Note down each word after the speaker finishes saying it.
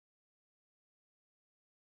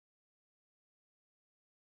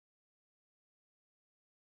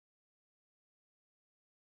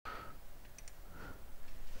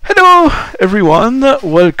Hello everyone,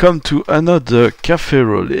 welcome to another Café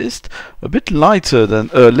Rolistes. A bit later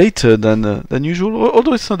than usual,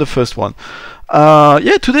 although it's not the first one.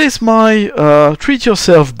 Yeah, today is my treat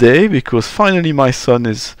yourself day because finally my son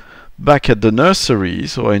is back at the nursery,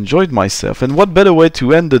 so I enjoyed myself. And what better way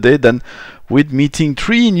to end the day than with meeting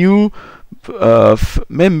three new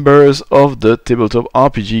members of the tabletop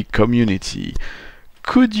RPG community.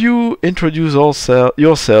 Could you introduce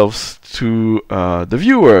yourselves to the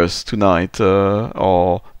viewers tonight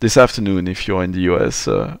or this afternoon if you're in the US?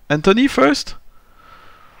 Anthony first?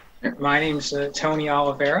 My name's Tony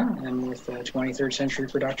Oliveira. I'm with 23rd Century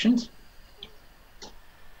Productions.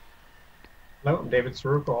 Hello, I'm David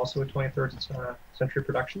Saruko, also with 23rd Century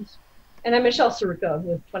Productions. And I'm Michelle Saruko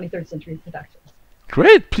with 23rd Century Productions.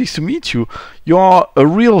 Great, pleased to meet you. You are a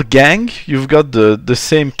real gang. You've got the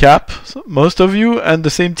same cap, most of you, and the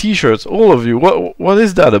same T-shirts, all of you. What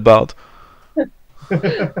is that about?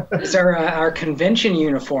 It's our convention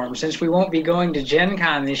uniform. Since we won't be going to Gen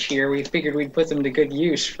Con this year, we figured we'd put them to good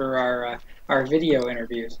use for our video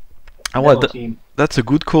interviews. Well, that's a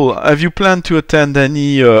good call. Have you planned to attend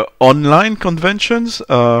any online conventions?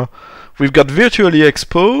 We've got Virtually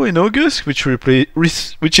Expo in August, which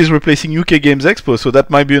is replacing UK Games Expo, so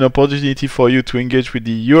that might be an opportunity for you to engage with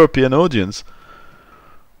the European audience.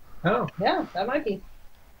 Oh. Yeah, that might be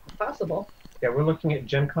possible. Yeah, we're looking at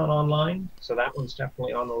Gen Con Online, so that one's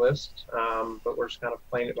definitely on the list, but we're just kind of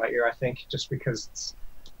playing it by ear, I think, just because it's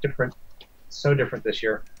different, so different this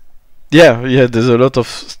year. Yeah, there's a lot of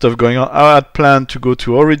stuff going on. I had planned to go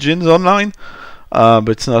to Origins Online, but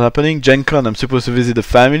it's not happening. Gen Con, I'm supposed to visit the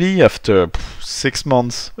family after 6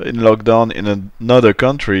 months in lockdown in another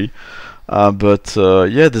country. But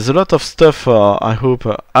yeah, there's a lot of stuff. I hope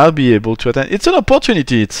I'll be able to attend. It's an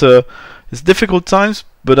opportunity. It's difficult times,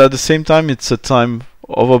 but at the same time, it's a time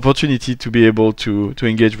of opportunity to be able to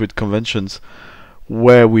engage with conventions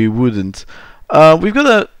where we wouldn't. We've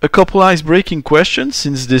got a couple ice-breaking questions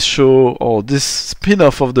since this show or this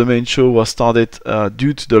spin-off of the main show was started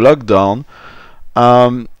due to the lockdown.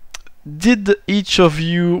 Did each of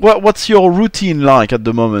you, what's your routine like at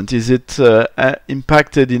the moment? Is it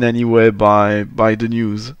impacted in any way by the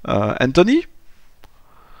news? Anthony?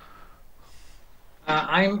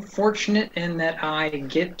 I'm fortunate in that I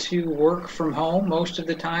get to work from home most of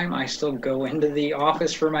the time. I still go into the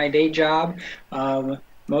office for my day job,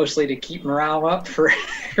 mostly to keep morale up for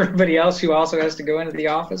everybody else who also has to go into the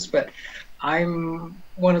office. But I'm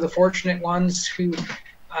one of the fortunate ones who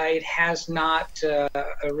it has not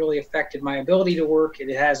really affected my ability to work.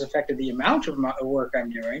 It has affected the amount of work I'm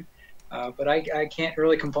doing, but I can't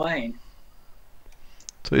really complain.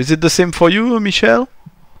 So is it the same for you, Michelle?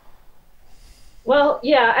 Well,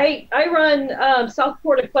 yeah, I run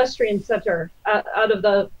Southport Equestrian Center out of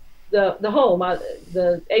the home,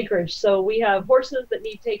 the acreage. So we have horses that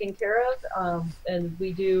need taken care of, and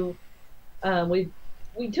we do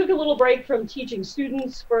we took a little break from teaching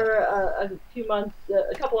students for a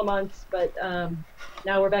couple of months, but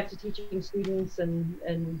now we're back to teaching students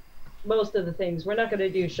and most of the things. We're not going to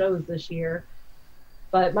do shows this year,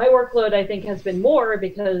 but my workload I think has been more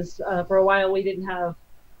because for a while we don't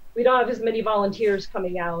have as many volunteers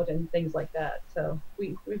coming out and things like that. So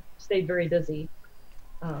we've stayed very busy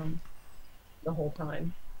the whole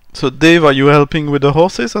time. So Dave, are you helping with the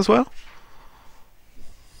horses as well?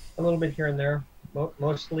 A little bit here and there.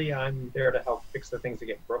 Mostly I'm there to help fix the things that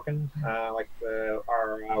get broken. Like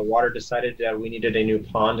our water decided we needed a new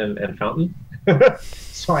pond and fountain.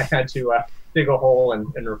 So I had to dig a hole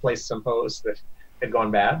and replace some hose that had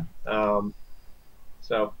gone bad.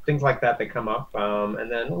 So things like that come up,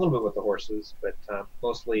 and then a little bit with the horses, but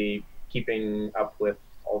mostly keeping up with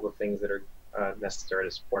all the things that are necessary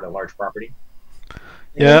to support a large property.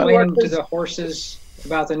 Yeah. Explain to the horses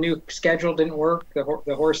about the new schedule didn't work. The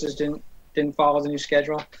horses didn't follow the new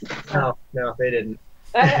schedule. No, they didn't.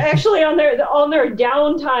 Actually, on their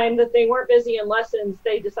downtime that they weren't busy in lessons,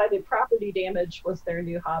 they decided property damage was their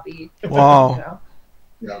new hobby. Wow.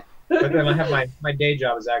 Yeah. But then I have my day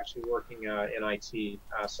job is actually working in IT,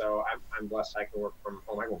 so I'm blessed I can work from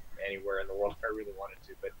home. I can work from anywhere in the world if I really wanted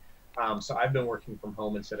to, but so I've been working from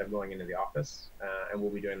home instead of going into the office, and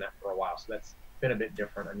we'll be doing that for a while. So that's been a bit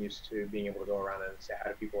different. I'm used to being able to go around and say hi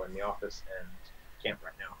to people in the office, and can't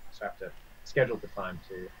right now. So I have to schedule the time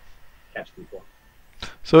to catch people.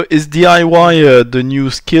 So is DIY the new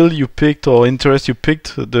skill you picked or interest you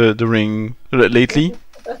picked during lately?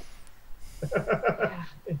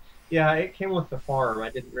 Yeah, it came with the farm. I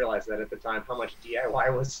didn't realize that at the time, how much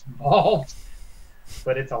DIY was involved.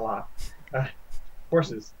 But it's a lot.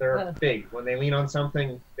 Horses, they're big. When they lean on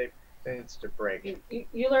something, It's to break.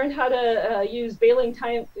 You learned how to use baling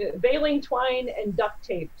twine and duct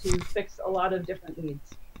tape to fix a lot of different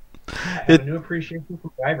needs. I have a new appreciation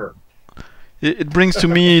for Fiverr. It brings to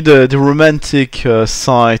me the romantic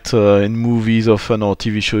side in movies often or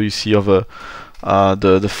TV show you see of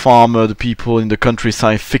the farmer, the people in the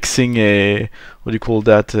countryside fixing a, what do you call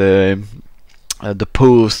that, the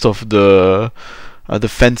post of the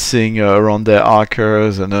fencing around their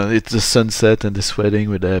acres, and it's the sunset and the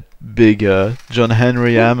sweating with a big John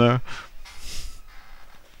Henry hammer.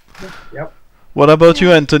 Yep. What about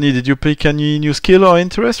you, Anthony? Did you pick any new skill or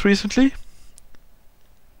interest recently?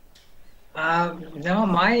 No,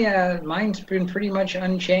 mine's been pretty much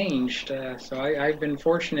unchanged. So I've been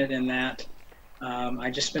fortunate in that. I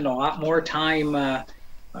just spend a lot more time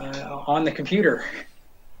on the computer.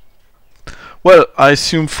 Well, I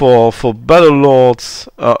assume for Battlelords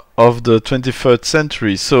of the 21st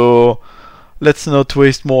century. So let's not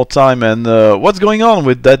waste more time. And what's going on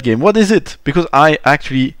with that game? What is it? Because I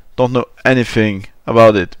actually don't know anything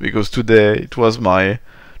about it. Because today it was my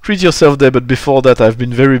treat yourself day, but before that I've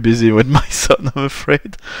been very busy with my son, I'm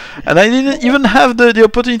afraid. And I didn't even have the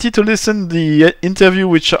opportunity to listen the interview,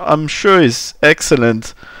 which I'm sure is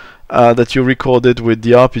excellent, that you recorded with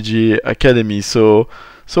the RPG Academy. So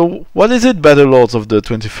what is it, Battlelords of the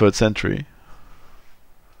 21st century?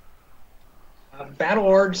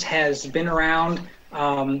 Battlelords has been around.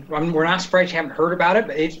 We're not surprised you haven't heard about it,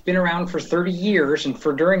 but it's been around for 30 years, and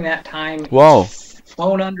for during that time, wow, it's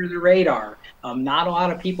flown under the radar. Not a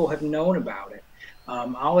lot of people have known about it.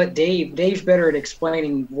 I'll let Dave. Dave's better at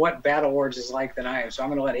explaining what Battlelords is like than I am, so I'm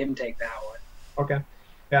going to let him take that one. Okay.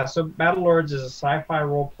 Yeah, so Battlelords is a sci-fi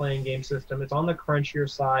role-playing game system. It's on the crunchier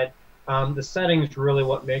side. The setting's really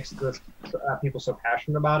what makes people so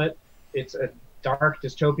passionate about it. It's a dark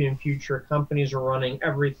dystopian future. Companies are running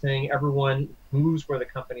everything. Everyone moves where the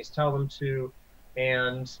companies tell them to.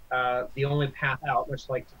 And the only path out, much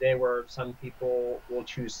like today where some people will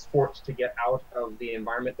choose sports to get out of the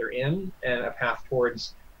environment they're in and a path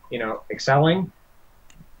towards, excelling,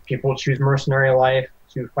 people choose mercenary life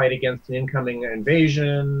to fight against an incoming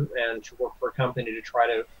invasion and to work for a company to try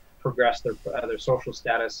to progress their social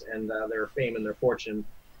status and their fame and their fortune.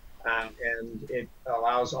 And it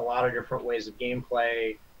allows a lot of different ways of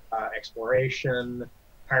gameplay, exploration,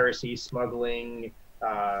 piracy, smuggling,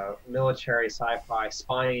 military, sci-fi,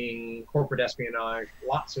 spying, corporate espionage,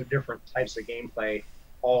 lots of different types of gameplay,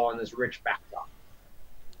 all in this rich backdrop.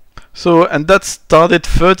 So, and that started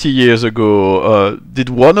 30 years ago. Did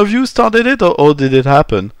one of you started it, or did it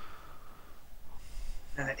happen?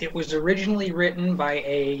 It was originally written by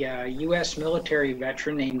a U.S. military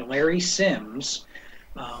veteran named Larry Sims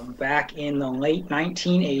back in the late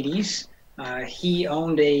 1980s. He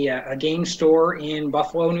owned a game store in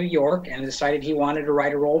Buffalo, New York, and decided he wanted to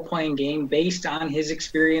write a role-playing game based on his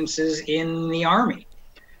experiences in the Army.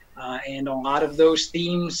 And a lot of those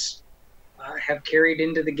themes have carried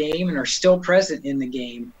into the game and are still present in the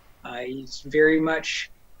game. He's very much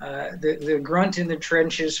the grunt in the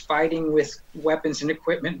trenches fighting with weapons and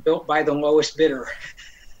equipment built by the lowest bidder.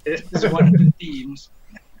 This is one of the themes.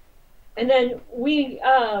 And then we've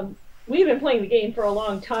been playing the game for a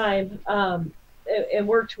long time and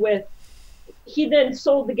worked with. He then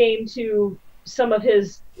sold the game to some of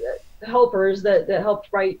his helpers that helped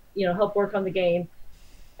write, helped work on the game.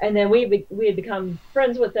 And then we had become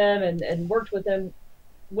friends with them and worked with them,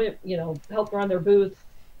 helped run their booth,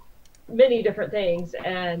 many different things.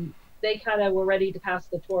 And they kind of were ready to pass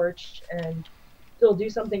the torch and still do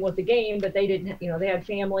something with the game, but they didn't, they had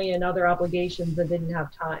family and other obligations and didn't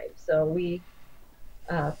have time. So we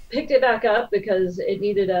picked it back up because it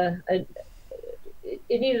needed a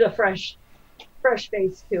fresh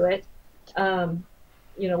face to it.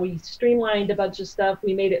 We streamlined a bunch of stuff.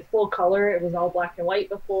 We made it full color. It was all black and white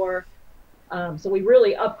before. So we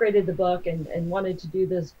really upgraded the book and wanted to do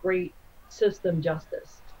this great system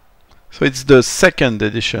justice. So it's the second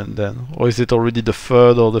edition then, or is it already the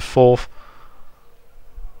third or the fourth?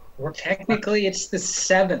 Technically, it's the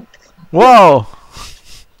 7th. Wow!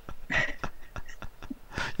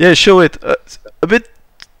 Yeah, show it a bit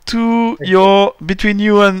to between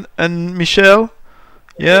you and Michelle.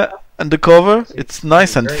 Yeah, and the cover. It's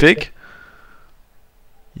nice and thick.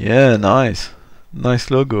 Yeah, nice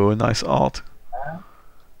logo, nice art.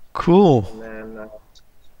 Cool. And then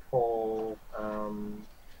pull.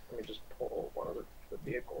 Let me just pull one of the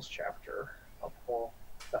vehicles chapter. I'll pull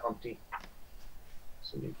the Humpty,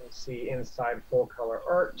 so you can see inside full color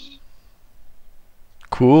art.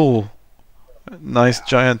 Cool. Nice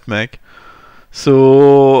giant mech.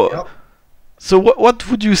 So, yep. So what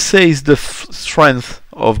would you say is the strength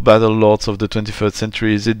of Battlelords of the 21st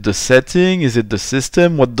century? Is it the setting? Is it the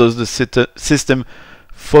system? What does the system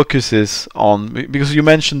focuses on? Because you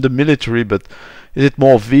mentioned the military, but is it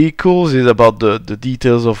more vehicles? Is it about the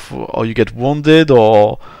details of how you get wounded,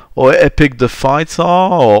 or epic the fights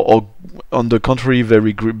are, or on the contrary,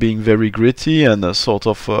 being very gritty and sort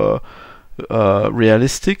of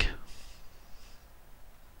realistic?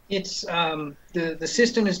 It's the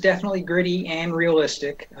system is definitely gritty and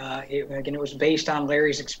realistic. Again, it was based on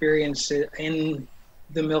Larry's experience in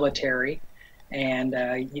the military, and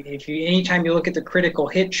anytime you look at the critical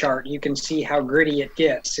hit chart, you can see how gritty it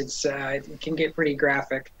gets. It can get pretty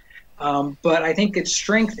graphic, but I think its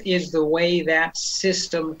strength is the way that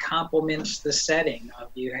system complements the setting.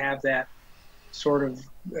 You have that sort of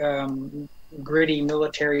gritty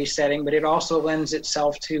military setting, but it also lends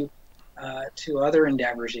itself to other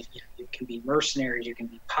endeavors. You can be mercenaries, you can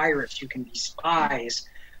be pirates, you can be spies,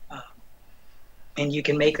 and you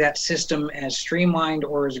can make that system as streamlined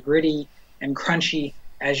or as gritty and crunchy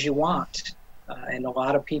as you want. And a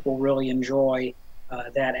lot of people really enjoy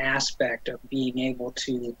that aspect of being able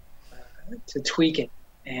to tweak it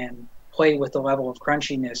and play with the level of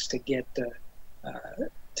crunchiness to get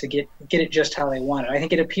it just how they want it. I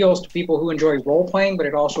think it appeals to people who enjoy role playing, but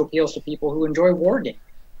it also appeals to people who enjoy wargaming.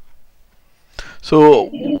 So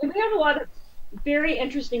we have a lot of very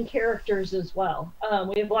interesting characters as well.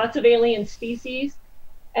 We have lots of alien species,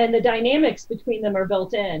 and the dynamics between them are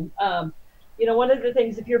built in. One of the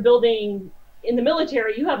things, if you're building in the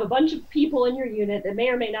military, you have a bunch of people in your unit that may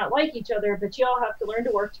or may not like each other, but you all have to learn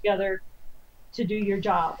to work together to do your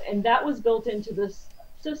job. And that was built into this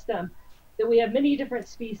system, that we have many different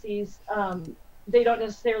species. They don't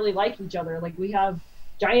necessarily like each other. Like, we have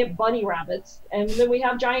giant bunny rabbits, and then we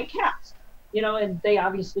have giant cats. And they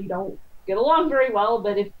obviously don't get along very well,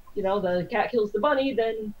 but if, the cat kills the bunny,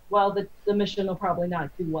 then, well, the mission will probably not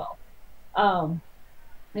do well.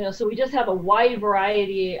 So we just have a wide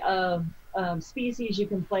variety of species you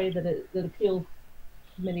can play that appeal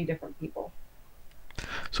to many different people.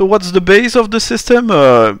 So what's the base of the system?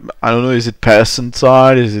 I don't know, is it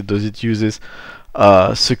percentile? Does it uses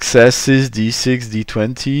successes, D6,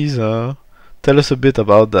 D20s? Tell us a bit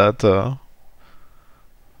about that.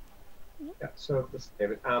 Yeah, so this is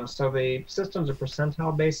David. So the system's a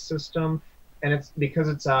percentile-based system, and it's because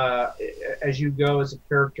it's as you go as a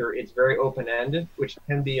character, it's very open-ended, which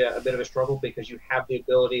can be a bit of a struggle because you have the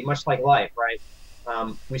ability, much like life, right?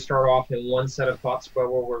 We start off in one set of thoughts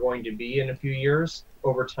about where we're going to be in a few years.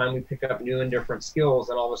 Over time, we pick up new and different skills,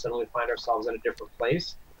 and all of a sudden we find ourselves in a different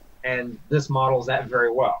place. And this models that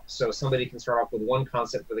very well. So somebody can start off with one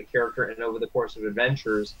concept for the character, and over the course of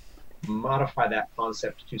adventures, modify that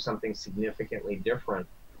concept to something significantly different.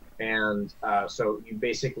 And so you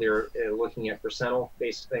basically are looking at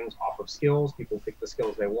percentile-based things off of skills. People pick the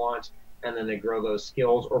skills they want, and then they grow those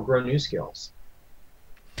skills or grow new skills.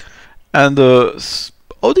 And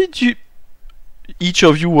how did each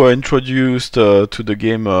of you were introduced to the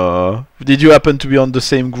game? Did you happen to be on the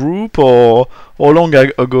same group, or how long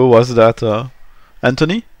ago was that,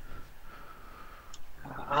 Anthony?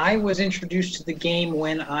 I was introduced to the game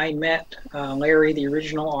when I met Larry, the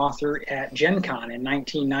original author, at Gen Con in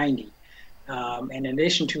 1990. And in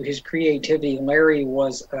addition to his creativity, Larry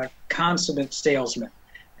was a consummate salesman.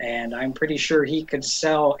 And I'm pretty sure he could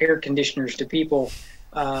sell air conditioners to people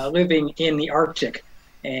living in the Arctic.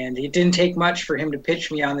 And it didn't take much for him to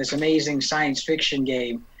pitch me on this amazing science fiction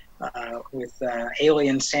game with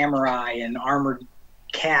alien samurai and armored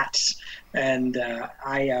cats. And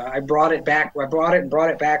I brought it back. I brought it and brought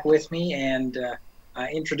it back with me, and I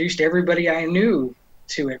introduced everybody I knew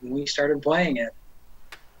to it, and we started playing it.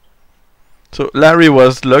 So Larry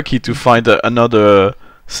was lucky to find another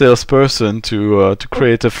salesperson to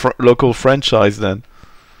create a local franchise. Then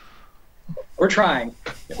we're trying.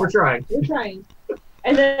 We're trying. We're trying.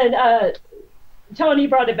 And then Tony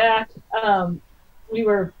brought it back. We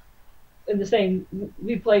were in the same.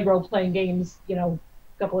 We played role-playing games, a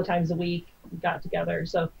couple of times a week. We got together,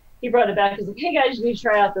 so he brought it back. He's like, "Hey guys, you need to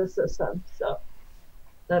try out this system." So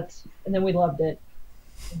and then we loved it.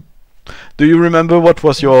 Do you remember what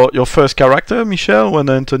was your first character, Michelle, when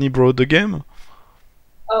Anthony brought the game?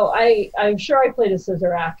 Oh, I'm sure I played a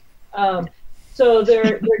Scissorak. So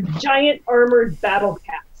they're giant armored battle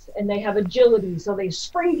cats, and they have agility, so they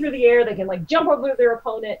spring through the air. They can like jump over their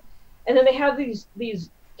opponent, and then they have these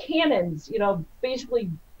cannons,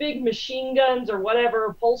 basically big machine guns or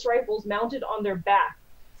whatever, pulse rifles mounted on their back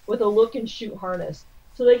with a look and shoot harness.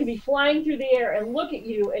 So they can be flying through the air and look at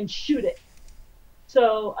you and shoot it.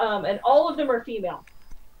 So, and all of them are female.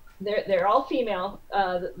 They're all female.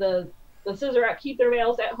 The the Scissorat keep their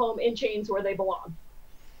males at home in chains where they belong.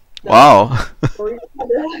 So, Wow. so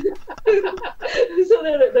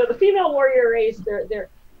they're the female warrior race. They're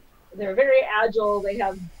very agile. They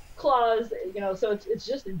have claws, you know. So it's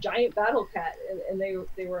just a giant battle cat, and they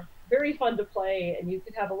were very fun to play, and you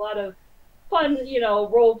could have a lot of fun, you know,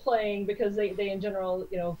 role playing because they in general,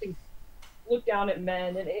 you know, look down at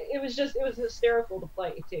men, and it was hysterical to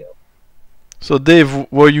play too. So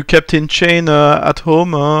Dave, were you kept in chain at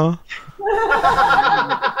home? I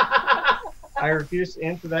refuse to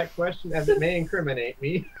answer that question as it may incriminate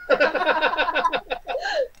me.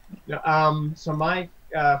 So my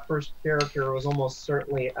first character was almost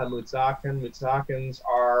certainly a Mutzakan. Mutzakans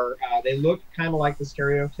are, they look kind of like the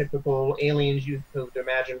stereotypical aliens you could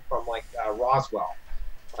imagine from like Roswell,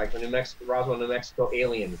 like the Roswell, New Mexico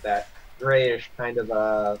aliens, that grayish kind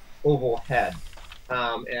of oval head.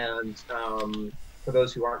 For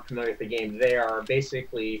those who aren't familiar with the game, they are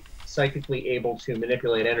basically psychically able to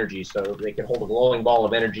manipulate energy, so they can hold a glowing ball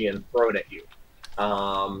of energy and throw it at you.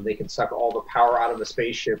 They can suck all the power out of the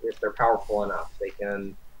spaceship if they're powerful enough. They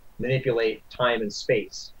can manipulate time and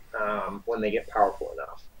space when they get powerful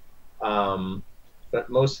enough. But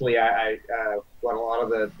mostly, what a lot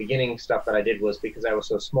of the beginning stuff that I did was, because I was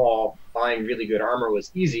so small, buying really good armor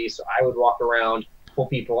was easy, so I would walk around, pull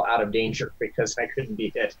people out of danger because I couldn't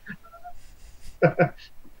be hit.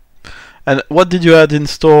 And what did you add in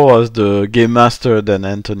store as the game master then,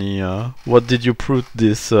 Anthony? What did you put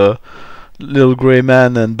this little grey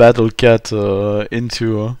man and battle cat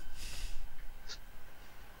into?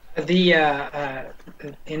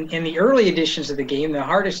 In the early editions of the game,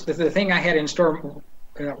 the thing I had in store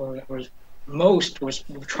was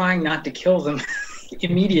trying not to kill them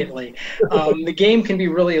immediately. The game can be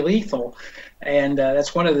really lethal, and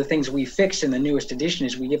that's one of the things we fixed in the newest edition,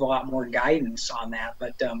 is we give a lot more guidance on that.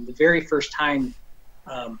 But the very first time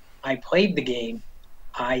I played the game,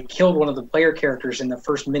 I killed one of the player characters in the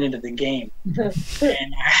first minute of the game.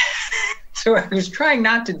 And so I was trying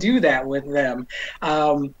not to do that with them.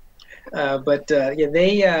 The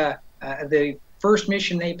first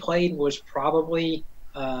mission they played was probably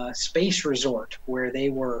Space Resort, where they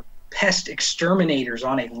were pest exterminators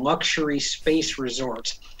on a luxury space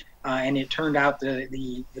resort. And it turned out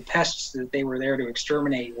the pests that they were there to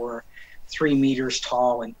exterminate were 3 meters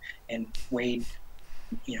tall and weighed,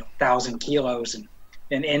 1,000 kilos and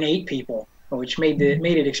ate people, which made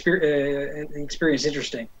the experience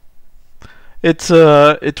interesting.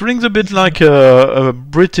 It rings a bit like a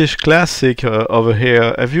British classic over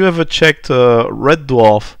here. Have you ever checked Red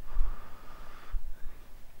Dwarf?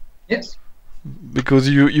 Yes. Because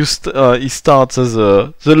he starts as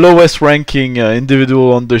the lowest ranking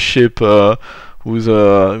individual on the ship,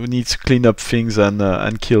 who needs to clean up things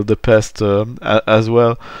and kill the pest as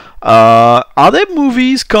well. Are there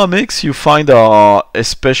movies, comics you find are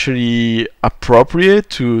especially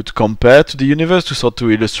appropriate to compare to the universe, to sort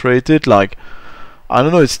of illustrate it? Like, I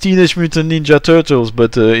don't know, it's Teenage Mutant Ninja Turtles,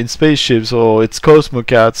 but in spaceships, or it's Cosmo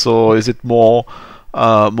Cats, or is it more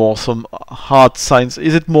some hard science?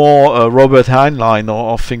 Is it more Robert Heinlein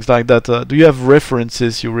or things like that? Do you have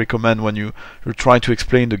references you recommend when you're trying to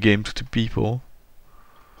explain the game to people?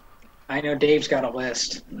 I know Dave's got a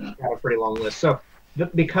list. I have a pretty long list. So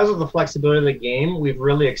because of the flexibility of the game, we've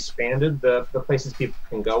really expanded the places people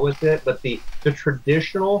can go with it. But the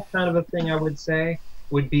traditional kind of a thing, I would say,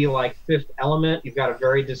 would be like Fifth Element. You've got a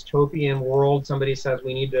very dystopian world. Somebody says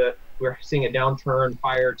we're seeing a downturn,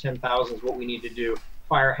 fire 10,000 is what we need to do.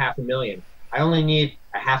 Fire 500,000. I only need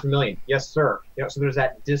 500,000. Yes, sir. So there's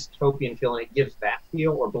that dystopian feel, and it gives that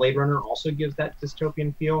feel. Or Blade Runner also gives that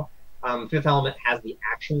dystopian feel. Fifth Element has the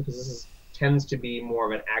action, because this tends to be more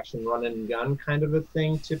of an action run and gun kind of a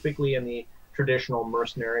thing, typically in the traditional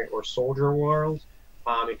mercenary or soldier world.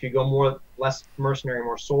 If you go less mercenary,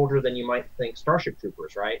 more soldier, then you might think Starship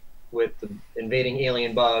Troopers, right? With the invading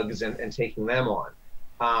alien bugs and taking them on.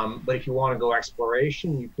 But if you want to go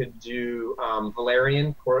exploration, you could do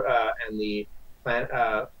Valerian and the planet,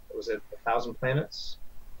 was it 1,000 Planets?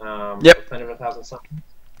 Yep. Planet of 1,000 something.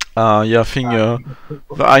 Yeah, I think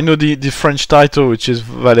I know the French title, which is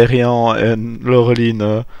Valérian and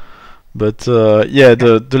Laureline. But yeah,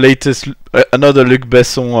 the latest, another Luc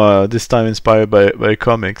Besson, this time inspired by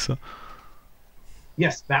comics.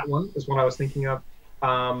 Yes, that one is what I was thinking of.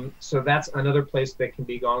 So that's another place that can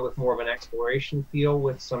be gone with more of an exploration feel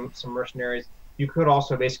with some mercenaries. You could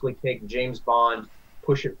also basically take James Bond,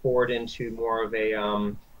 push it forward into more of a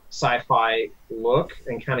sci-fi look,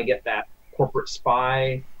 and kind of get that corporate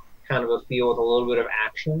spy kind of a feel with a little bit of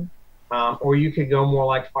action. Or you could go more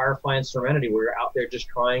like Firefly and Serenity, where you're out there just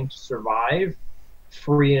trying to survive,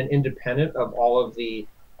 free and independent of all of the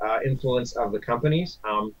influence of the companies.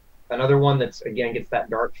 Another one that's, again, gets that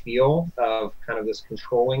dark feel of kind of this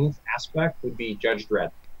controlling aspect would be Judge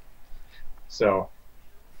Dredd. So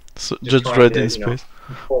Judge Dredd in space.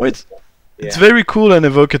 It's Yeah. very cool and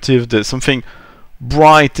evocative. There's something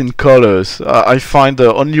bright in colors. I find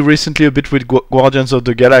only recently a bit with Guardians of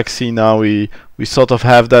the Galaxy now we sort of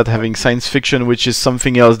have that, having science fiction which is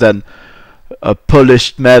something else than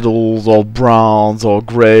polished metals or browns or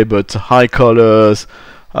grey, but high colors,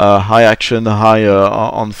 high action, high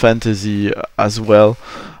on fantasy as well.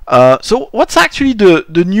 So what's actually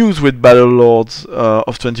the news with Battlelords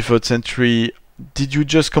of 21st Century? Did you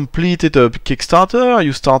just complete it, a Kickstarter? Are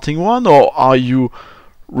you starting one, or are you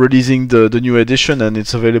releasing the new edition and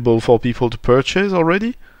it's available for people to purchase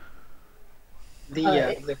already? Go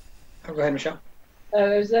ahead, Michelle.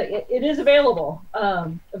 It is available.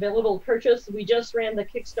 Available to purchase. We just ran the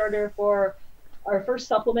Kickstarter for our first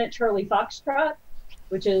supplement, Charlie Foxtrot,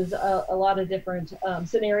 which is a lot of different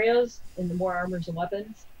scenarios in the more armors and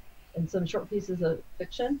weapons, and some short pieces of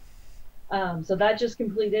fiction. So that just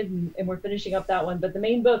completed, and we're finishing up that one. But the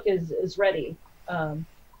main book is ready. Okay.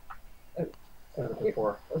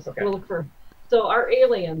 We'll look for. So our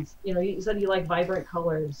aliens, you said you like vibrant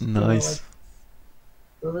colors. Nice.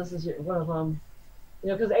 So this is one of them.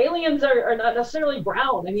 Because aliens are not necessarily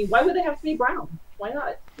brown. I mean, why would they have to be brown? Why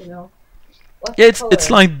not? Yeah, it's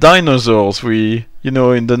like dinosaurs. We, in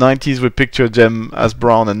the 90s we pictured them as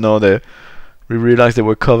brown, and now we realized they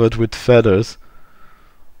were covered with feathers.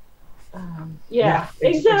 Yeah,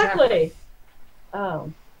 exactly.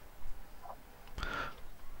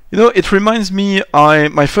 It reminds me,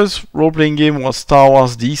 my first role-playing game was Star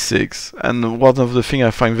Wars D6, and one of the things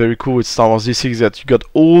I find very cool with Star Wars D6 is that you got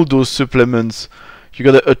all those supplements, you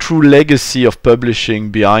got a true legacy of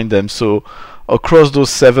publishing behind them. So across those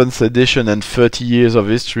 7th edition and 30 years of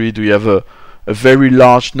history, do you have a very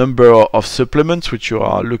large number of supplements which you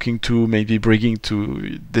are looking to maybe bringing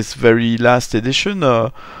to this very last edition?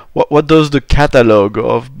 What does the catalog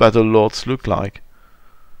of Battlelords look like?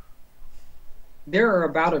 There are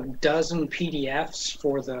about a dozen PDFs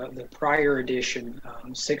for the prior edition,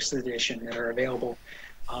 6th edition, that are available.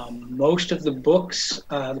 Most of the books,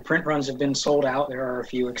 the print runs have been sold out. There are a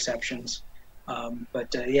few exceptions.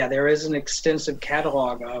 But yeah, there is an extensive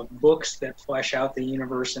catalog of books that flesh out the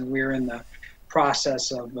universe, and we're in the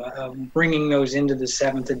process of bringing those into the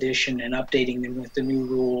 7th edition and updating them with the new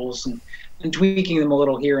rules and tweaking them a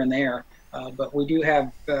little here and there. But we do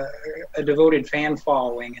have a devoted fan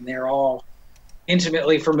following, and they're all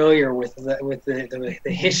intimately familiar with the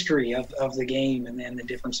history of the game and the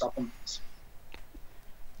different supplements.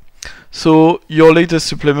 So your latest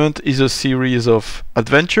supplement is a series of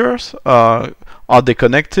adventures. Are they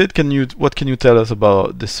connected? What can you tell us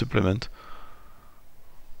about this supplement?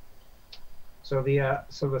 So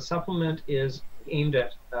the supplement is aimed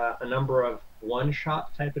at a number of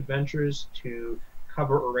one-shot type adventures to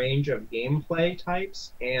cover a range of gameplay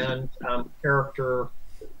types and character.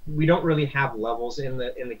 We don't really have levels in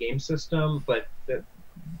the game system, but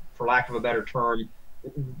for lack of a better term,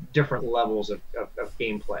 different levels of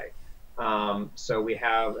gameplay. So we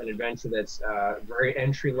have an adventure that's very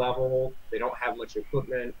entry level. They don't have much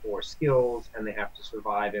equipment or skills, and they have to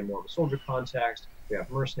survive in more of a soldier context. We have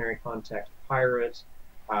mercenary context, pirates.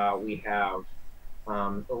 We have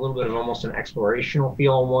a little bit of almost an explorational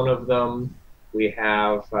feel on one of them. We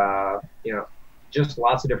have just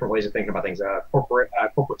lots of different ways of thinking about things. Corporate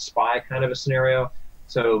spy kind of a scenario.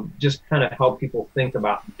 So just kind of help people think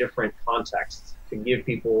about different contexts to give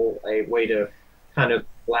people a way to kind of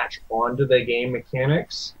latch onto the game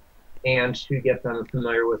mechanics and to get them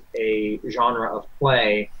familiar with a genre of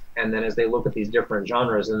play. And then as they look at these different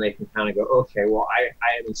genres, then they can kind of go, okay, well, I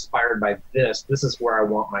am inspired by this. This is where I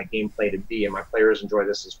want my gameplay to be, and my players enjoy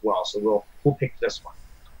this as well. So we'll pick this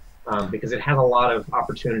one because it has a lot of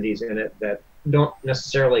opportunities in it that don't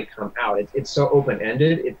necessarily come out. It's so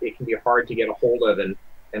open-ended, it can be hard to get a hold of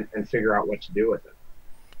and figure out what to do with it.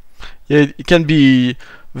 Yeah, it can be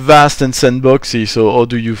vast and sandboxy, so how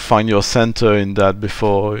do you find your center in that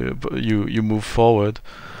before you move forward?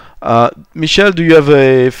 Michelle, do you have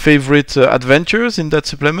a favorite adventures in that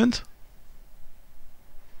supplement?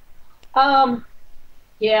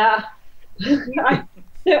 Yeah.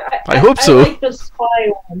 I hope so. I like the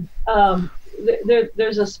spy one.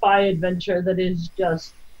 There's a spy adventure that is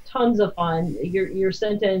just tons of fun. You're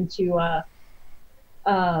sent in to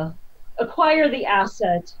acquire the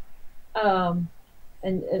asset,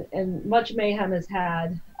 and much mayhem is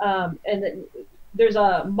had. And there's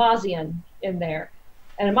a Mazian in there,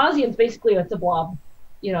 and a Mazian's basically it's a blob.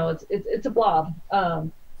 It's a blob.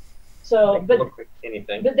 But look like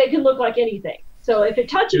anything. But they can look like anything. So if it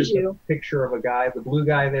touches Here's you, a picture of a guy, the blue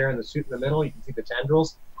guy there in the suit in the middle. You can see the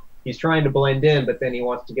tendrils. He's trying to blend in, but then he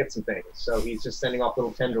wants to get some things. So he's just sending off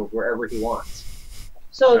little tendrils wherever he wants.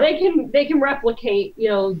 so they can replicate. You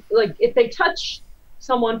know, like if they touch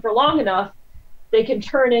someone for long enough, they can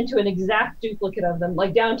turn into an exact duplicate of them,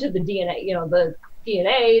 like down to the DNA. You know, the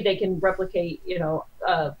DNA. They can replicate. You know,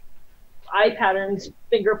 eye patterns,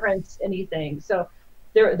 fingerprints, anything. So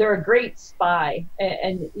they're a great spy,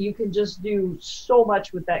 and you can just do so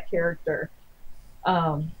much with that character.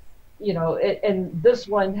 You know, and this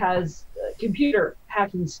one has computer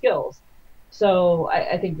hacking skills. So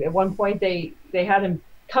I think at one point they had him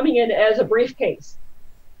coming in as a briefcase,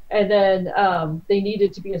 and then they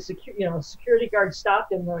needed to be a security guard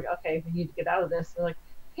stopped him. They're like, okay, we need to get out of this. They're like,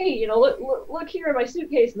 hey, you know, look here in my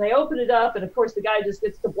suitcase, and they open it up, and of course the guy just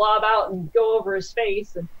gets to blob out and go over his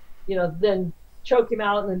face, and you know, then choke him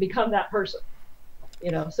out and then become that person.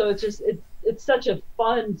 You know, so it's such a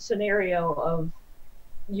fun scenario of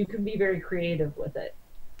you can be very creative with it.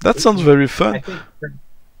 That sounds very fun. I think,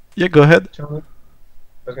 Yeah, go ahead. I was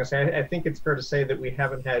going to say, I think it's fair to say that we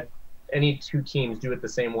haven't had any two teams do it the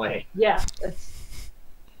same way. Yeah, that's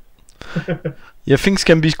Yeah, things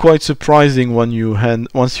can be quite surprising when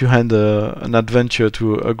once you hand an adventure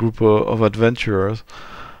to a group of adventurers.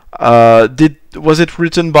 Was it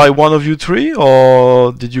written by one of you three,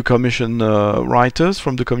 or did you commission writers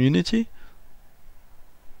from the community?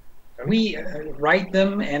 We write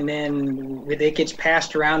them, and then it gets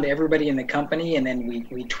passed around to everybody in the company, and then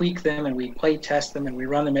we tweak them, and we play test them, and we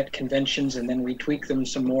run them at conventions, and then we tweak them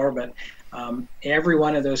some more. But every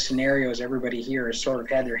one of those scenarios, everybody here has sort of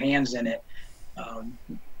had their hands in it,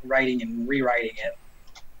 writing and rewriting it.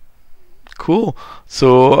 Cool.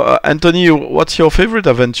 So, Anthony, what's your favorite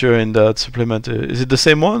adventure in that supplement? Is it the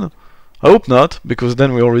same one? I hope not, because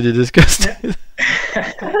then we already discussed it.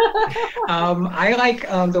 I like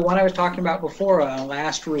the one I was talking about before,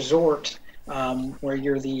 Last Resort, where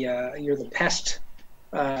you're the pest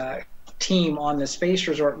team on the space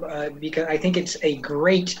resort, because I think it's a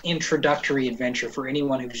great introductory adventure for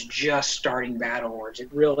anyone who's just starting Battlelords. It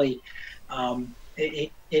really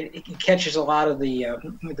it catches a lot of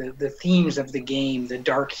the themes of the game, the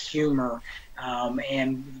dark humor,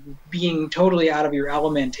 and being totally out of your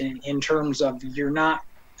element in terms of you're not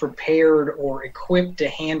prepared or equipped to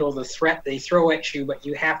handle the threat they throw at you, but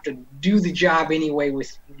you have to do the job anyway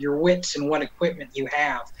with your wits and what equipment you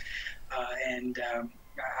have.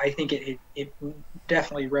 I think it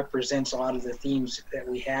definitely represents a lot of the themes that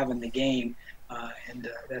we have in the game.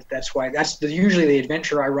 That's why usually the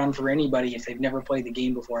adventure I run for anybody. If they've never played the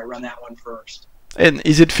game before, I run that one first. And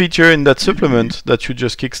is it featured in that supplement that you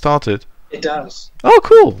just kickstarted? It does. Oh,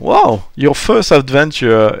 cool! Wow, your first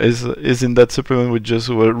adventure is in that supplement, which just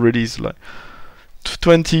released like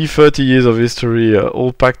 20, 30 years of history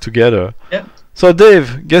all packed together. Yep. So,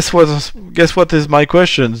 Dave, guess what is my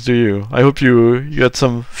questions to you? I hope you had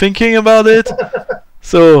some thinking about it.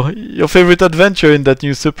 So, your favorite adventure in that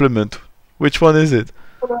new supplement? Which one is it?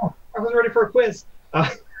 Oh, no. I was ready for a quiz.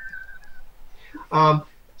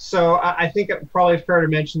 So I think it's probably fair to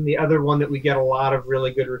mention the other one that we get a lot of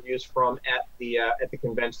really good reviews from at the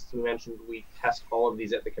conventions. We mentioned we test all of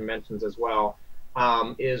these at the conventions as well.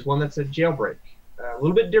 Is one that's a jailbreak, a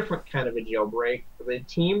little bit different kind of a jailbreak. The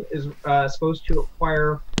team is supposed to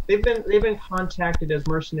acquire. They've been contacted as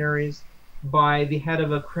mercenaries by the head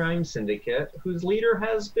of a crime syndicate whose leader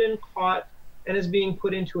has been caught and is being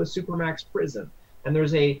put into a supermax prison. And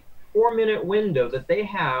there's a 4-minute window that they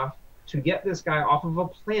have to get this guy off of a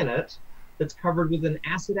planet that's covered with an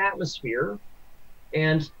acid atmosphere,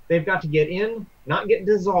 and they've got to get in, not get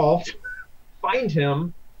dissolved, find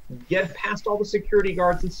him, get past all the security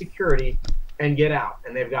guards and security, and get out.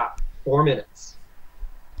 And they've got 4 minutes.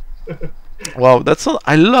 Wow,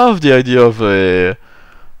 I love the idea of a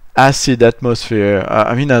acid atmosphere.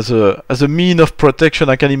 I mean, as a mean of protection,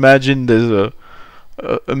 I can imagine there's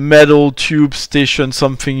a metal tube station,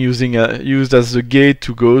 something used as a gate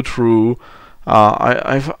to go through.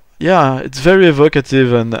 Yeah, it's very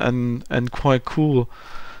evocative and quite cool.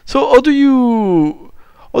 So how do you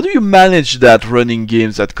manage that running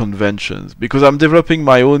games at conventions? Because I'm developing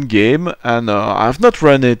my own game and I've not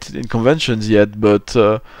run it in conventions yet, but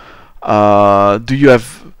do you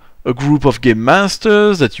have a group of game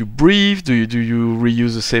masters that you brief? Do you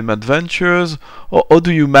reuse the same adventures, or how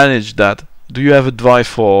do you manage that? Do you have advice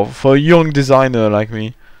for a young designer like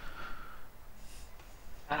me?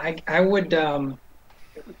 I would.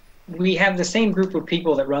 We have the same group of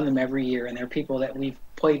people that run them every year, and they're people that we've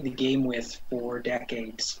played the game with for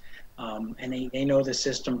decades, and they know the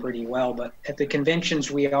system pretty well. But at the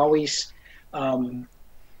conventions, we always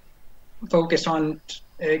focus on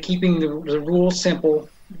keeping the rules simple.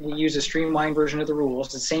 We use a streamlined version of the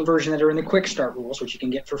rules, the same version that are in the Quickstart rules, which you can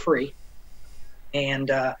get for free. And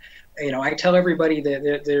I tell everybody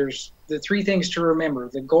that there's the 3 things to remember.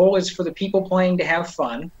 The goal is for the people playing to have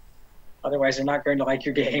fun. Otherwise, they're not going to like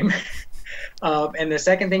your game. And the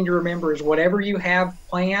second thing to remember is whatever you have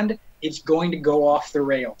planned, it's going to go off the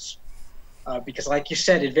rails. Because like you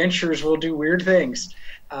said, adventurers will do weird things.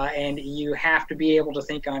 And you have to be able to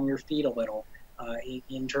think on your feet a little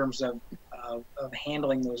in terms of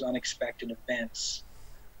handling those unexpected events.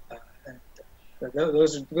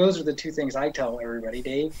 Those are the 2 things I tell everybody.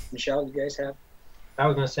 Dave, Michelle, you guys have? I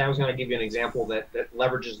was going to give you an example that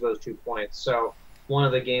leverages those 2 points. So one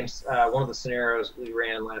of the scenarios we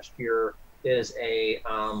ran last year is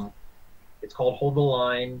it's called Hold the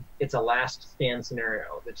Line. It's a last stand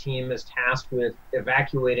scenario. The team is tasked with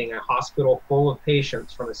evacuating a hospital full of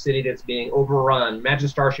patients from a city that's being overrun. Imagine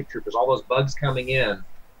Starship Troopers, all those bugs coming in,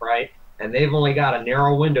 right? And they've only got a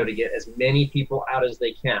narrow window to get as many people out as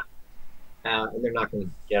they can. And they're not going to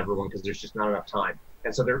get everyone because there's just not enough time.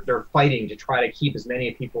 And so they're fighting to try to keep as many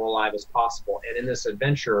people alive as possible. And in this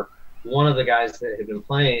adventure, one of the guys that had been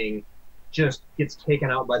playing just gets taken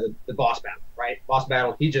out by the boss battle, right? Boss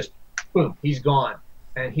battle, he just, boom, he's gone.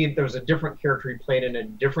 And there was a different character he played in a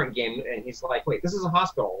different game, and he's like, wait, this is a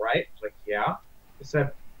hospital, right? He's like, yeah. He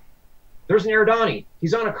said, there's an Eridani.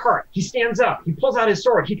 He's on a cart. He stands up. He pulls out his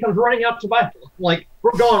sword. He comes running up to my, like,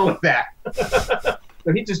 we're going with that.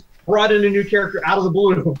 So he just brought in a new character out of the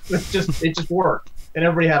blue. It just worked. And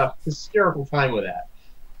everybody had a hysterical time with that.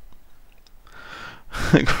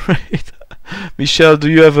 Great. Michelle, do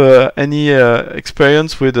you have any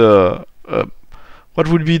experience with what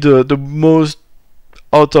would be the most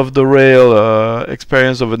out of the rail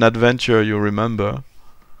experience of an adventure you remember?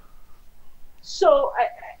 So,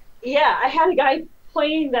 I had a guy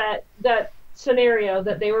playing that scenario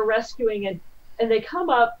that they were rescuing, and they come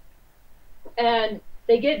up and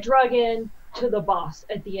they get drug in to the boss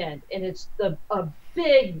at the end, and it's a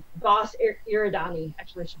big boss Eridani.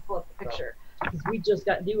 Actually, I should pull up the picture because we just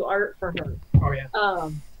got new art for her. Oh yeah.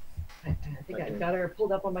 I think I got her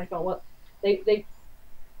pulled up on my phone. Well, they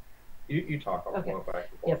You talk. I'll okay. go back.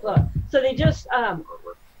 Yeah, look. So they just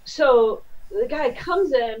so the guy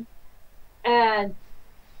comes in and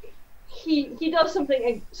he does something,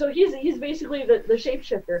 and so he's basically the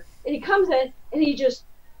shapeshifter, and he comes in and he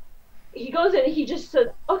goes in and he just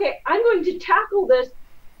said, okay, I'm going to tackle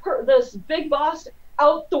this big boss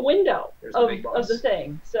out the window of the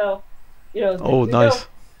thing. So, oh, nice.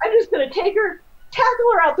 I'm just going to take her,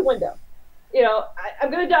 tackle her out the window.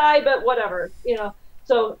 I'm going to die, but whatever.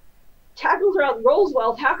 So tackles her out, rolls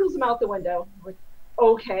well, tackles him out the window. Like,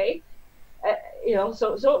 okay,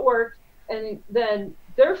 so it worked, and then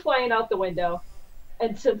they're flying out the window.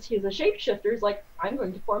 And since he's a shapeshifter, he's like, I'm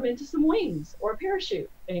going to form into some wings or a parachute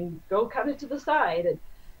and go cut it to the side.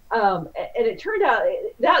 And it turned out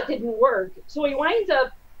that didn't work. So he winds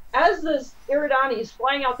up, as this Eridani is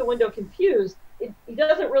flying out the window confused, he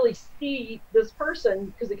doesn't really see this person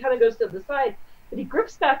because it kind of goes to the side, but he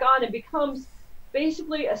grips back on and becomes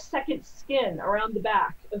basically a second skin around the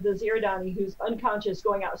back of this Eridani who's unconscious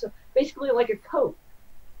going out. So basically like a coat.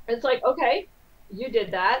 It's like, okay, you did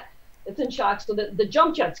that. It's in shock. So the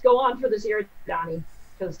jump jets go on for this Eridani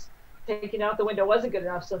because taking out the window wasn't good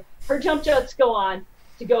enough. So her jump jets go on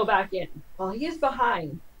to go back in. Well, he's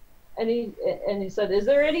behind, and he said, "Is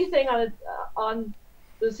there anything on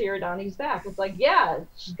this Eridani's back?" It's like, yeah,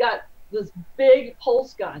 she's got this big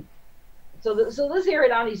pulse gun. So this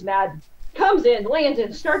Eridani's mad, comes in, lands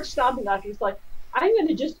in, starts stomping on. He's like, "I'm going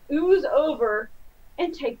to just ooze over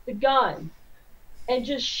and take the gun, and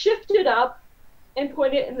just shift it up." And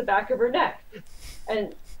point it in the back of her neck,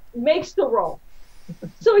 and makes the roll.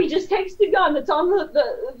 So he just takes the gun that's on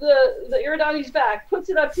the Eridani's back, puts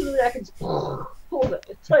it up to the neck, and pulls it.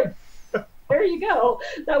 It's like, there you go.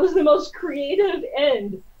 That was the most creative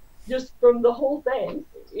end, just from the whole thing,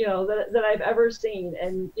 that I've ever seen.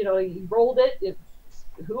 And he rolled it.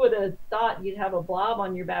 Who would have thought you'd have a blob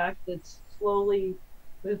on your back that's slowly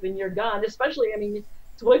moving your gun? Especially,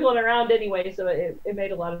 it's wiggling around anyway, so it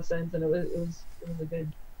made a lot of sense, and it was a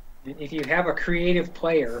good. If you have a creative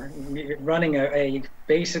player running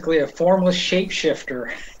basically a formless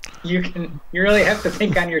shapeshifter, you really have to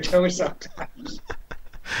think on your toes sometimes.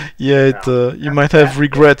 Yeah, you might have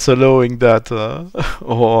regrets allowing that,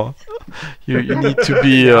 or you need to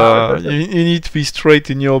be you need to be straight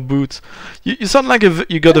in your boots. You sound like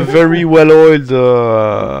you got a very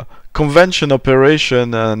well-oiled convention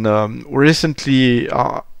operation, and recently,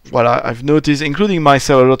 what I've noticed, including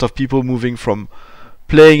myself, a lot of people moving from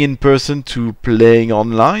playing in person to playing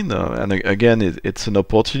online, and again, it's an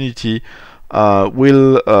opportunity.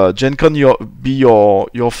 Will Gen Con be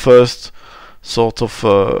your first sort of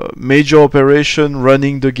major operation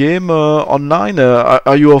running the game online?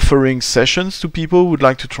 Are you offering sessions to people who would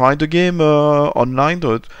like to try the game online?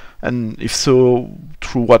 And if so,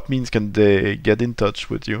 through what means can they get in touch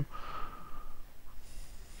with you?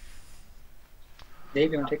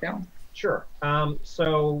 Dave, you want to take that one? Sure.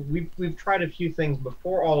 So we've tried a few things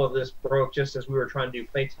before all of this broke, just as we were trying to do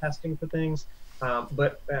play testing for things.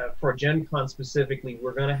 But for Gen Con specifically,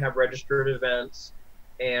 we're going to have registered events.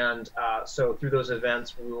 And so through those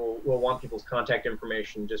events, we'll want people's contact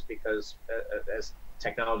information, just because as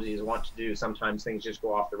technologies want to do, sometimes things just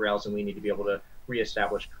go off the rails and we need to be able to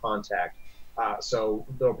reestablish contact. So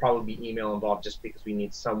there'll probably be email involved, just because we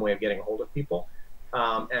need some way of getting a hold of people.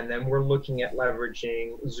 And then we're looking at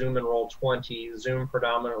leveraging Zoom and Roll20, Zoom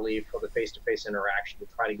predominantly for the face-to-face interaction, to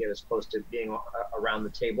try to get as close to being around the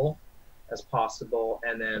table as possible.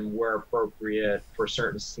 And then where appropriate for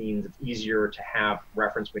certain scenes, it's easier to have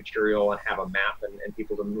reference material and have a map and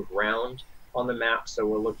people to move around on the map. So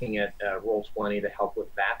we're looking at Roll20 to help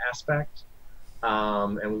with that aspect.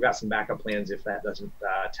 And we've got some backup plans if that doesn't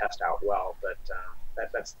test out well, but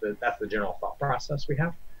that's the general thought process we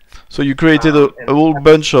have. So you created a whole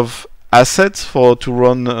bunch of assets to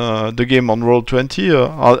run the game on Roll20.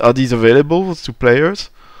 Are these available to players,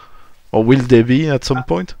 or will they be at some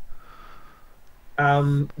point?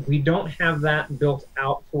 We don't have that built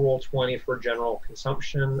out for Roll20 for general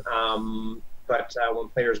consumption, but when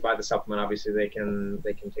players buy the supplement, obviously they can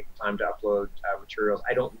take the time to upload materials.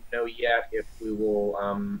 I don't know yet if we will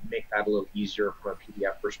make that a little easier from a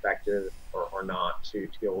PDF perspective or not to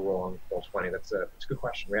be able to roll on Roll20. That's a good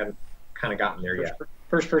question. We haven't kind of gotten there yet.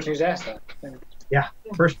 First person who's asked that. Yeah,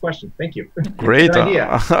 first question. Thank you. Great.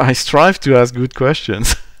 I strive to ask good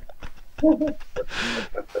questions.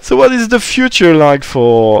 So what is the future like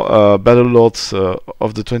for Battlelords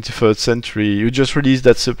of the 21st century? You just released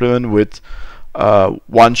that supplement with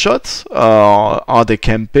one-shots. Are there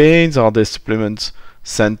campaigns? Are there supplements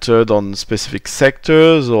centered on specific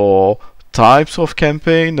sectors or types of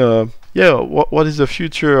campaign? Yeah, what is the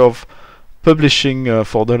future of publishing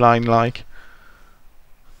for the line like?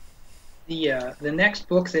 The next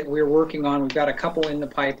book that we're working on, we've got a couple in the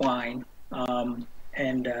pipeline.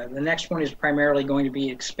 And the next one is primarily going to be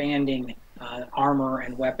expanding armor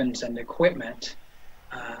and weapons and equipment.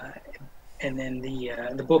 And then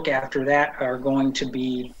the book after that are going to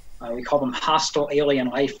be, we call them hostile alien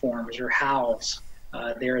life forms, or HALs.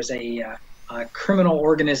 There is a criminal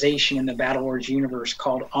organization in the Battlelords universe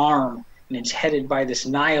called ARM, and it's headed by this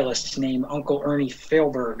nihilist named Uncle Ernie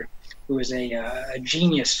Filberg, who is a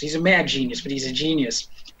genius. He's a mad genius, but he's a genius.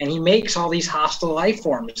 And he makes all these hostile life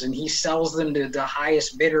forms, and he sells them to the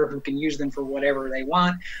highest bidder who can use them for whatever they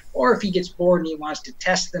want. Or if he gets bored and he wants to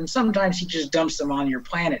test them, sometimes he just dumps them on your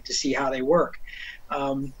planet to see how they work.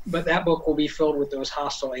 But that book will be filled with those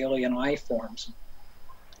hostile alien life forms.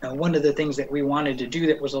 One of the things that we wanted to do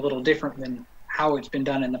that was a little different than how it's been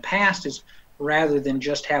done in the past is, rather than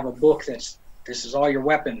just have a book that's this is all your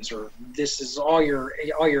weapons or this is all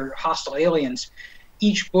your hostile aliens,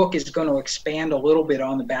 each book is going to expand a little bit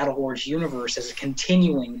on the Battlelords universe as a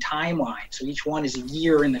continuing timeline. So each one is a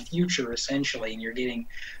year in the future, essentially, and you're getting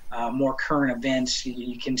more current events.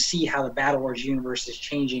 You can see how the Battlelords universe is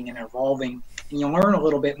changing and evolving, and you'll learn a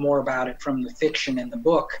little bit more about it from the fiction in the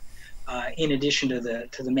book, in addition to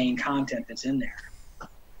the main content that's in there.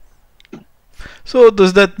 So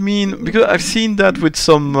does that mean, because I've seen that with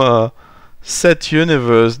some set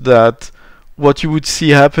universe, that what you would see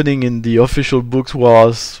happening in the official books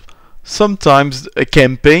was sometimes a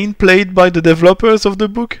campaign played by the developers of the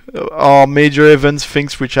book, or major events,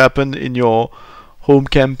 things which happened in your home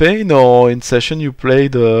campaign or in session you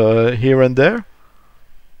played here and there?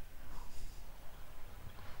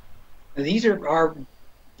 These are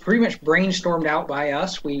pretty much brainstormed out by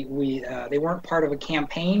us. They weren't part of a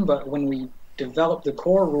campaign, but when we developed the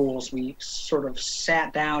core rules, we sort of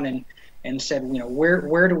sat down and said, you know,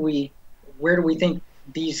 where do we think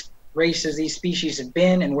these races, these species have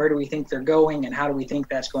been, and where do we think they're going, and how do we think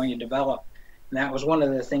that's going to develop? And that was one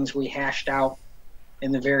of the things we hashed out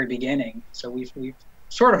in the very beginning. So we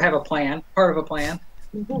sort of have a plan, part of a plan.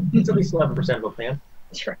 It's at least 11% of a plan.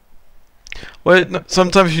 That's right. Well,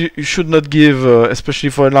 sometimes you should not give, especially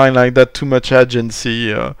for a line like that, too much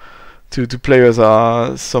agency to players.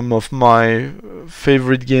 Some of my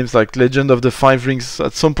favorite games, like Legend of the Five Rings,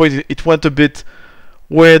 at some point it went a bit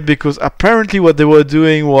weird, because apparently what they were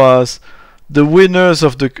doing was the winners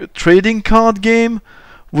of the trading card game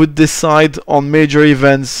would decide on major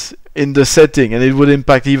events in the setting, and it would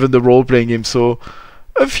impact even the role-playing game. So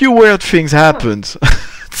a few weird things happened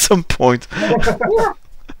at some point.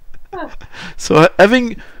 So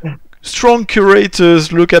having strong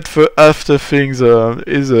curators look after things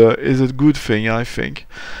is a good thing, I think.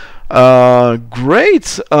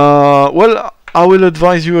 Great. Well, I will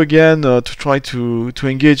advise you again to try to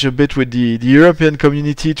engage a bit with the European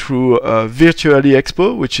community through Virtually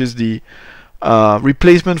Expo, which is the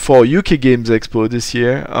replacement for UK Games Expo this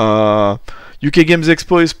year. UK Games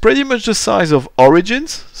Expo is pretty much the size of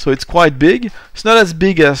Origins, so it's quite big. It's not as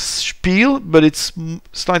big as Spiel, but it's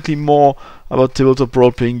slightly more about tabletop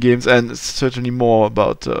role-playing games, and certainly more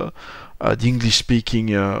about the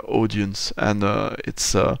English-speaking audience. And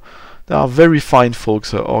there are very fine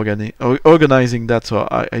folks organizing that, so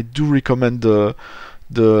I do recommend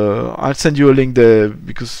I'll send you a link there,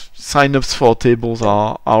 because sign-ups for tables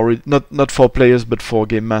are already not for players but for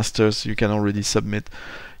game masters. You can already submit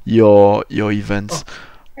your events.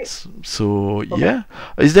 So yeah,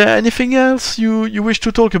 is there anything else you wish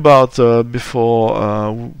to talk about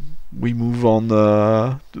before we move on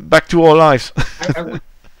back to our lives?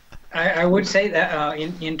 I would say that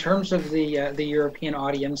in terms of the European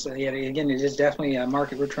audience, again, it is definitely a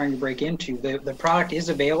market we're trying to break into. The product is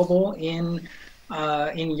available in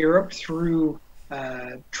Europe through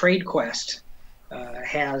TradeQuest.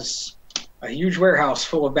 Has a huge warehouse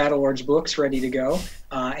full of Battlelords books ready to go,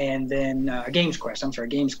 and then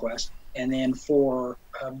GamesQuest. And then for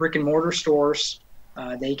brick and mortar stores,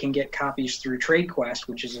 they can get copies through TradeQuest,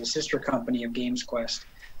 which is a sister company of GamesQuest.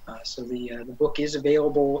 So the book is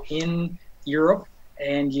available in Europe,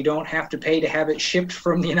 and you don't have to pay to have it shipped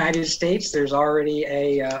from the United States. There's already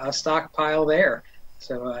a stockpile there.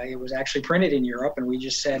 So it was actually printed in Europe, and we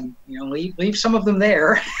just said, leave some of them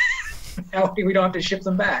there. That way we don't have to ship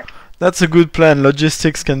them back. That's a good plan.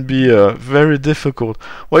 Logistics can be very difficult.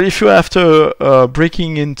 Well, if you're after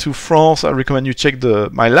breaking into France, I recommend you check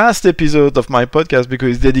my last episode of my podcast,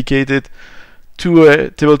 because it's dedicated to a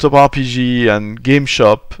tabletop RPG and game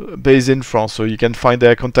shop based in France. So you can find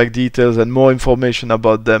their contact details and more information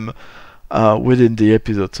about them within the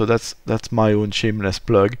episode. So that's my own shameless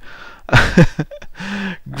plug.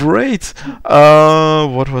 Great.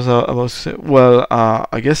 What was I about to say? Well,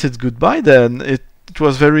 I guess it's goodbye then. It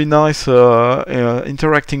was very nice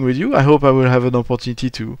interacting with you. I hope I will have an opportunity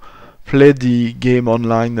to play the game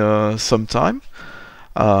online sometime,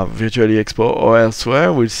 Virtually Expo or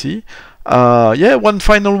elsewhere. We'll see. Yeah, one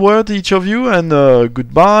final word, each of you, and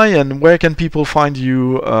goodbye. And where can people find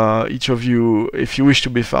you, each of you, if you wish to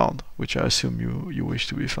be found, which I assume you wish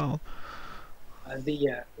to be found?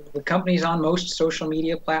 The company's on most social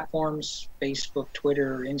media platforms: Facebook,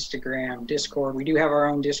 Twitter, Instagram, Discord. We do have our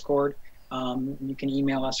own Discord. You can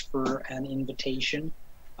email us for an invitation,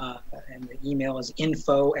 and the email is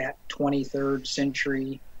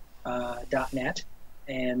info@23rdcentury.net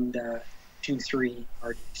and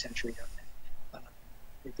 23rdcentury.net.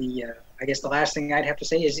 I guess the last thing I'd have to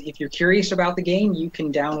say is, if you're curious about the game, you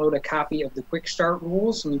can download a copy of the Quickstart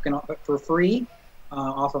rules, and you can for free.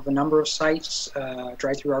 Off of a number of sites,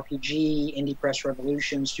 Drive-Thru RPG, Indie Press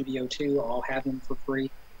Revolution, Studio 2, all have them for free.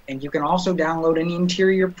 And you can also download an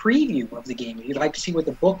interior preview of the game. If you'd like to see what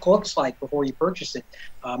the book looks like before you purchase it,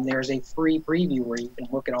 there's a free preview where you can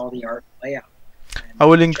look at all the art layout. I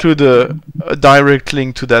will include a direct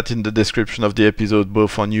link to that in the description of the episode,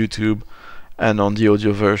 both on YouTube and on the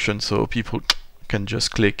audio version, so people can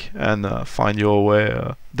just click and find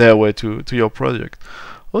their way to your project.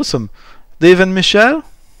 Awesome. Dave and Michelle?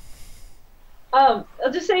 I'll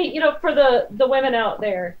just say, for the women out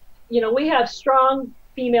there, we have strong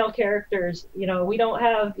female characters. We don't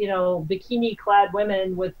have, bikini-clad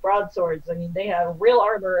women with broadswords. I mean, they have real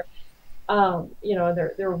armor.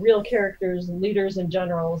 They're real characters and leaders and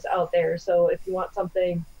generals out there. So if you want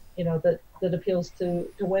something, that appeals to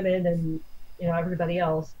women and, everybody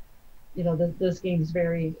else, this game is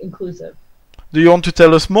very inclusive. Do you want to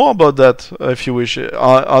tell us more about that, if you wish?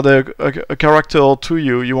 Are there a character or two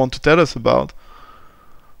you want to tell us about?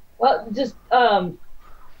 Well, just, one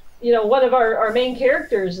of our main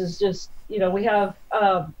characters is just, we have,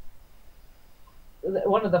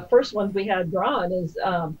 one of the first ones we had drawn is,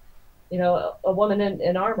 a woman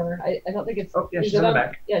in armor. I don't think it's... Oh, yeah, she's on the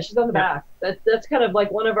back. Yeah, she's on the back. That's kind of like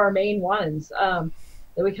one of our main ones that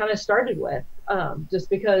we kind of started with, just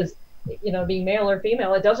because... being male or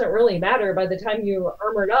female, it doesn't really matter. By the time you're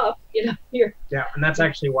armored up, you're... Yeah, and that's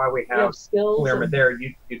actually why we have skills armor there.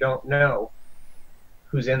 You don't know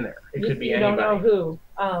who's in there. It could be anybody. You don't know who.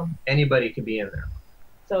 Anybody could be in there.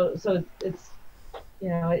 So it's,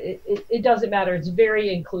 it doesn't matter. It's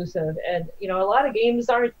very inclusive. And, a lot of games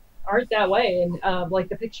aren't aren't that way. And like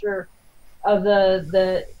the picture of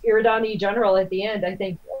the Iridani general at the end, I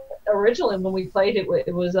think originally when we played it,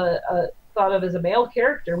 it was a thought of as a male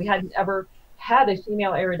character. We hadn't ever had a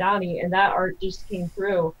female Iridani, and that art just came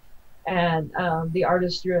through, and the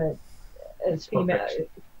artist drew it as female.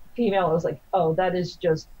 Perfect. Female, I was like, oh, that is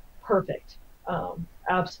just perfect.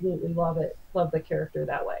 Absolutely love it. Love the character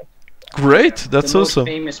that way. Great, that's awesome.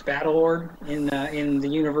 The most famous Battlelord in the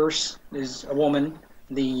universe is a woman.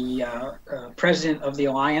 The president of the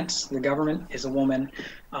Alliance, the government, is a woman.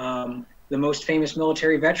 The most famous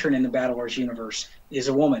military veteran in the Battlelords universe is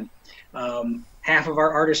a woman. Half of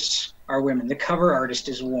our artists are women. The cover artist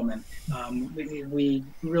is a woman. We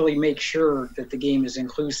really make sure that the game is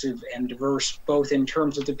inclusive and diverse, both in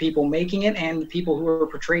terms of the people making it and the people who are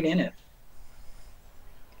portrayed in it.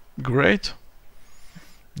 Great.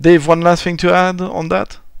 Dave, one last thing to add on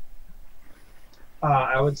that?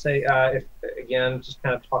 I would say, if again, just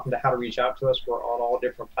kind of talking to how to reach out to us. We're on all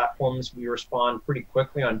different platforms. We respond pretty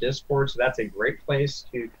quickly on Discord, so that's a great place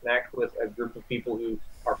to connect with a group of people who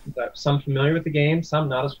are some familiar with the game, some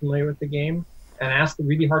not as familiar with the game, and ask the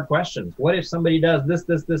really hard questions. What if somebody does this,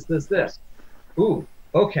 this, this, this, this? Ooh,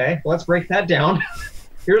 okay, let's break that down.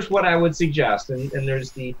 Here's what I would suggest, and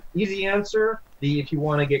there's the easy answer, if you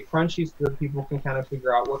want to get crunchy so that people can kind of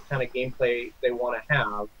figure out what kind of gameplay they want to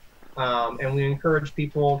have. And we encourage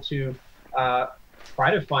people to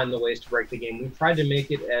try to find the ways to break the game. We've tried to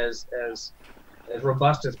make it as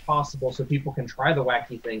robust as possible so people can try the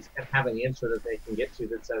wacky things and have an answer that they can get to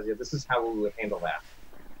that says, yeah, this is how we would handle that.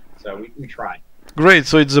 So we try. Great,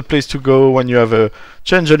 so it's a place to go when you have a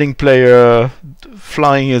changeling player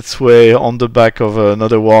flying its way on the back of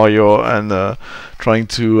another warrior and trying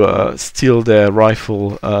to steal their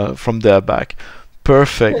rifle from their back.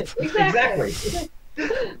 Perfect. Exactly.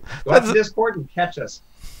 Go out to Discord and catch us.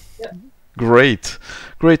 Yeah. Great.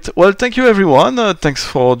 Well, thank you everyone. Thanks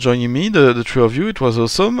for joining me, the three of you. It was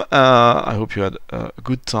awesome. I hope you had a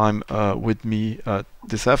good time with me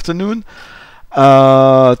this afternoon.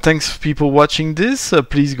 Thanks people watching this.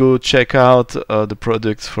 Please go check out the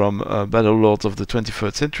products from Battlelords of the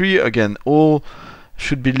 21st Century. Again, all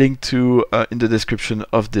should be linked to in the description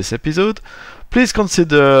of this episode. Please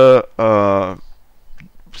consider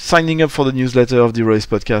signing up for the newsletter of the Rolistes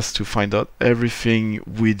podcast to find out everything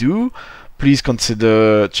we do. Please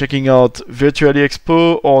consider checking out Virtually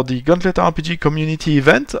Expo or the Gauntlet RPG community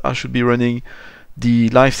event. I should be running the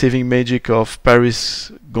life-saving magic of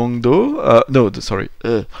Paris Gondo.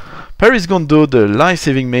 Paris Gondo, the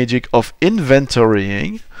life-saving magic of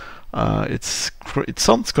inventorying. It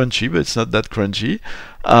sounds crunchy, but it's not that crunchy.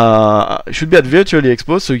 It should be at Virtually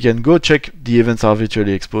Expo, so you can go check the events at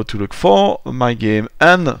Virtually Expo to look for my game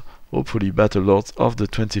and hopefully Battlelords of the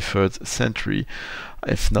 23rd Century.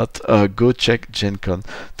 If not, go check Gen Con.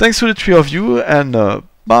 Thanks to the three of you, and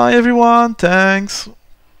bye everyone. Thanks.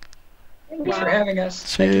 Thanks for having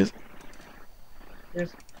us. Cheers.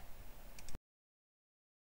 Cheers.